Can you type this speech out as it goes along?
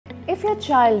If your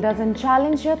child doesn't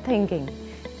challenge your thinking,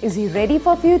 is he ready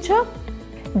for future?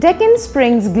 Deccan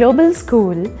Springs Global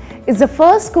School is the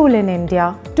first school in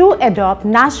India to adopt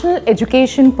National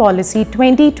Education Policy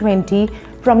 2020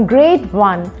 from grade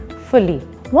 1 fully.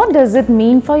 What does it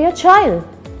mean for your child?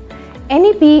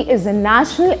 NEP is a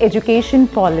national education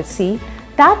policy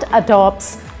that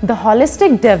adopts the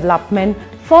holistic development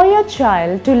for your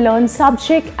child to learn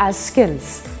subject as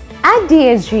skills. At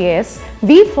DSGS,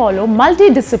 we follow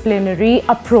multidisciplinary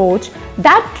approach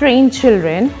that train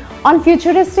children on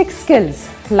futuristic skills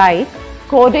like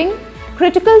coding,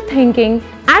 critical thinking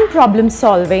and problem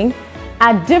solving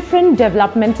at different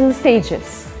developmental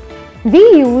stages. We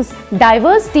use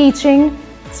diverse teaching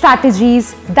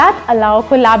strategies that allow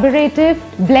collaborative,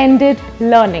 blended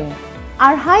learning.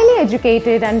 Our highly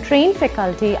educated and trained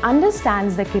faculty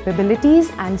understands the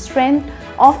capabilities and strength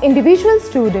of individual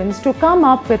students to come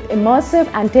up with immersive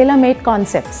and tailor-made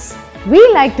concepts. We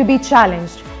like to be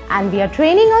challenged, and we are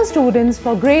training our students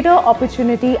for greater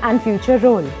opportunity and future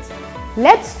roles.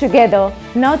 Let's together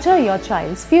nurture your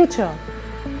child's future.